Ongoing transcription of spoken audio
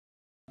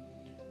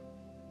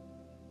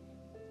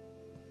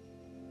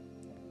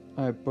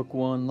Alright, Book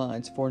 1,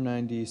 lines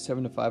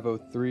 497 to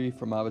 503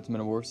 from Ovid's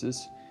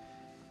Metamorphoses.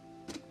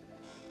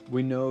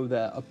 We know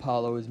that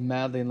Apollo is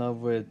madly in love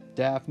with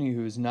Daphne,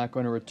 who is not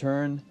going to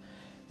return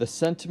the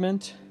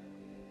sentiment.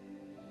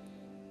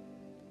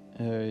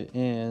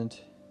 And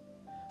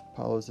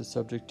Apollo is the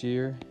subject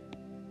here.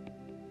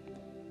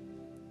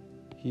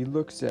 He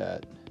looks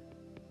at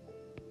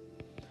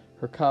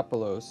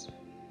Hercopolos,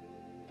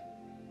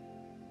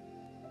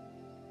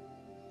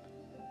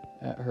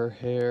 at her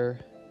hair,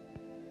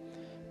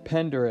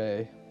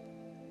 Pendere,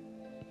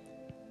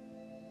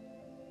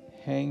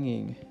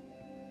 hanging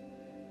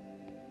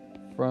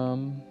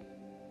from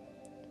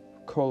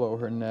Colo,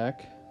 her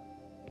neck.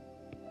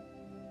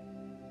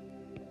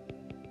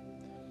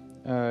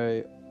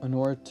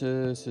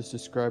 Anortus is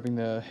describing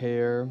the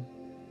hair,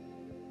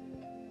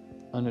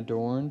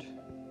 unadorned.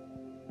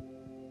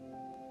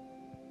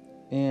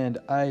 And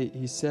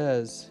he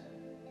says,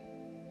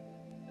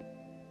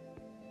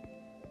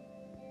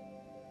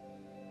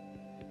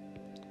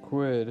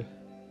 quid,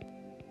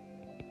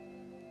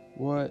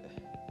 what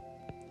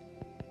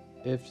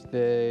if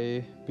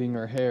they, being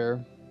her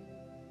hair,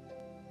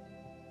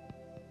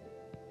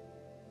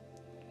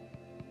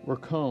 were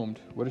combed?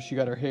 What if she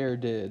got her hair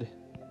did?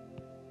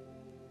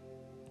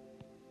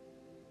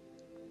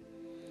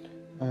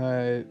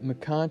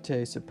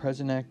 Mecantes, a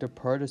present active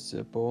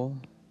participle.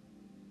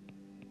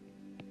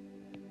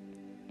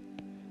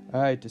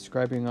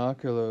 Describing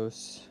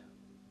oculos.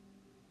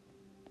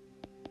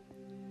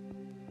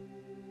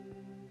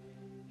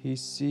 He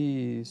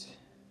sees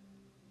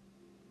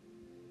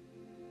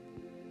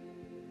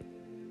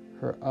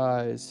her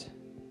eyes,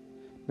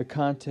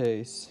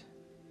 Mecantes,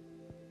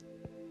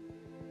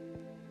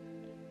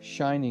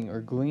 shining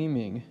or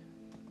gleaming.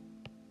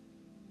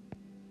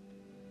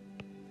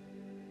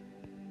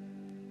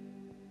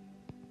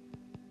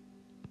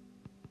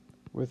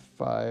 With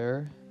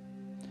fire.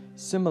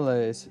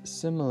 Similes,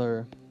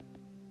 similar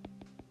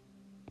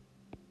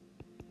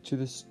to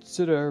the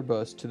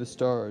Siderbus, to the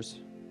stars.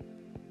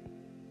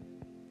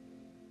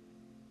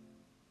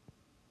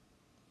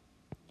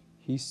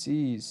 He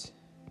sees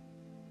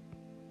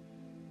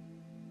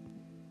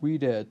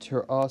Vedet,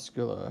 her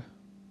oscula,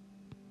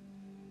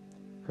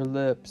 her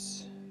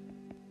lips,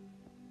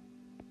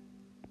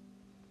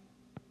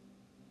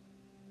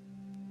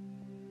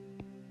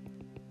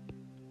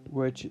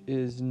 which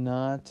is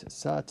not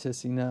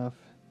satis enough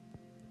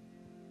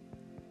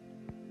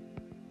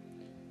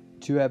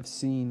to have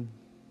seen.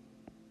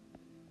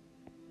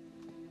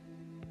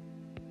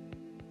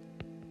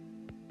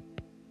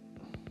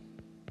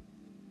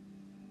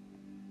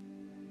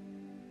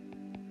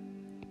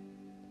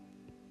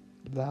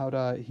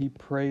 Lauda, he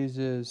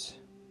praises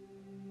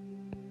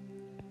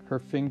her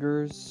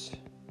fingers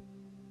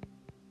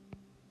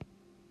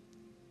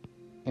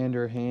and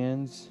her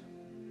hands,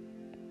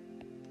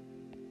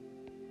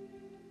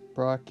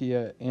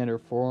 Brachia and her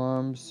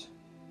forearms,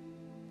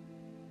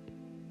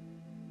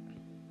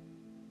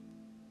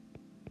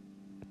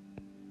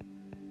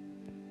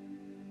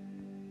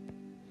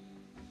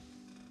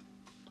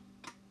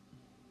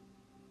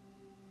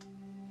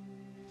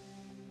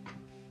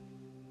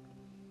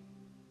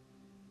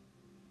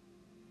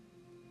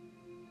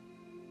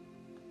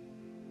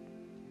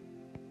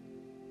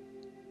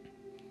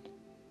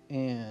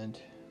 and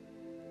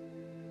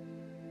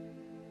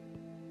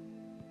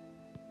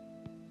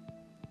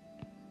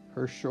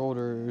her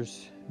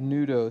shoulders,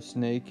 nudos,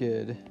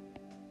 naked.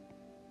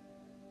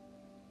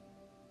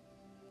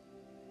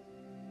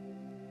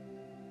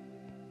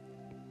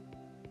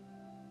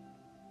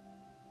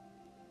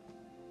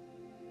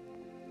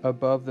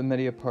 Above the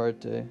media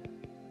parte.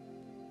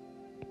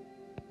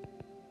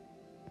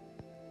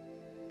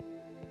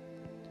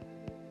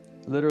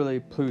 Literally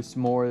plus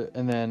more,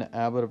 and then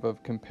ablative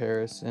of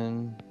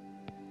comparison.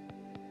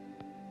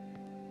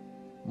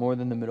 More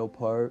than the middle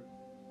part.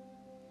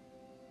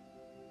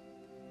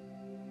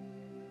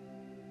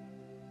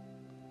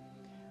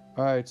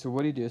 Alright, so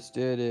what he just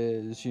did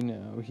is,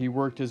 he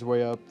worked his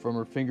way up from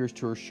her fingers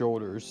to her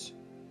shoulders.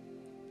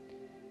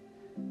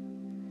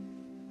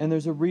 And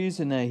there's a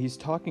reason that he's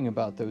talking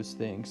about those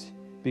things.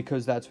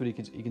 Because that's what he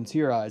can see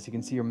her eyes, he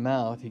can see her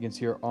mouth, he can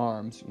see her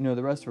arms.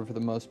 The rest of her, for the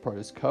most part,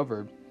 is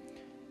covered.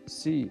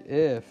 See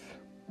if,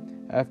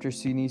 after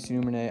Sine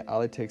Numine,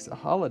 Ali takes a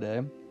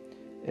holiday,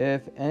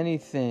 if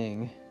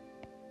anything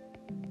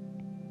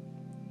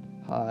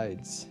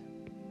hides,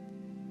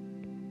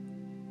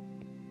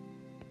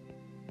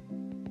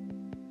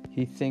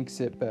 he thinks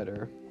it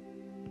better,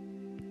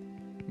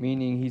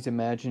 meaning he's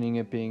imagining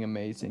it being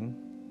amazing.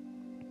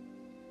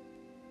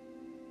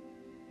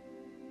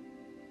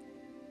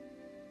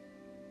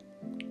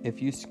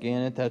 If you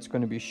scan it, that's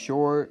going to be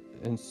short,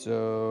 and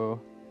so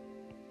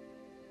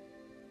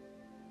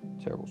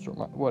terrible short,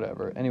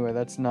 whatever. Anyway,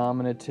 that's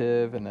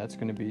nominative, and that's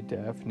going to be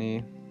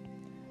Daphne.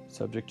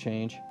 Subject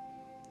change.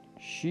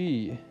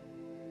 She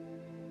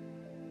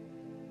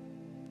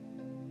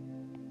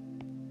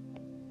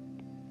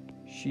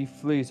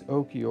flees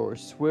Okior,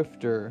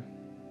 swifter.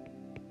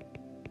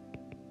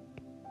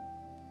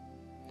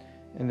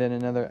 And then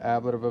another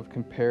ablative of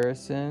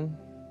comparison.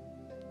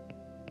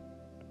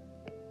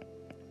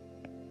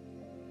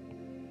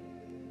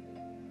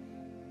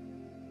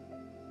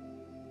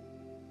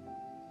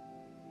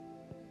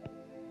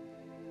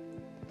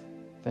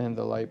 Then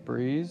the light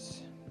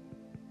breeze.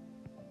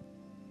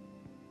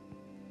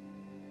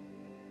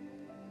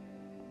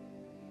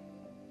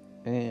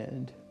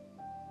 And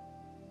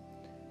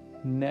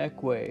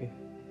neck way.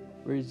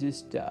 Where's this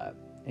stop?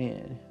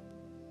 And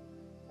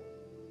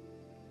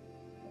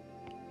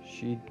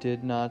she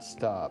did not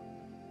stop.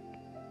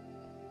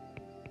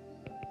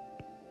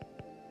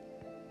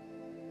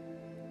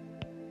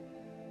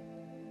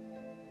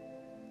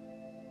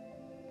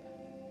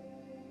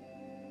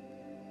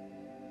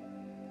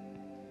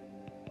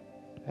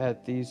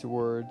 At these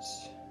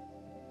words,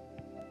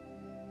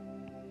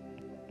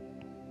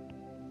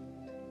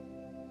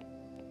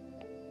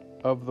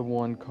 of the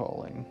one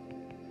calling.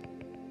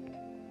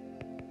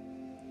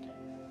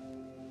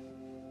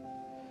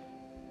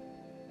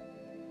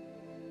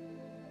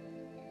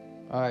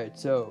 Alright,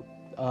 so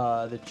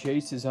the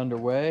chase is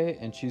underway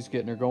and she's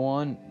getting her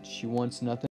going. She wants nothing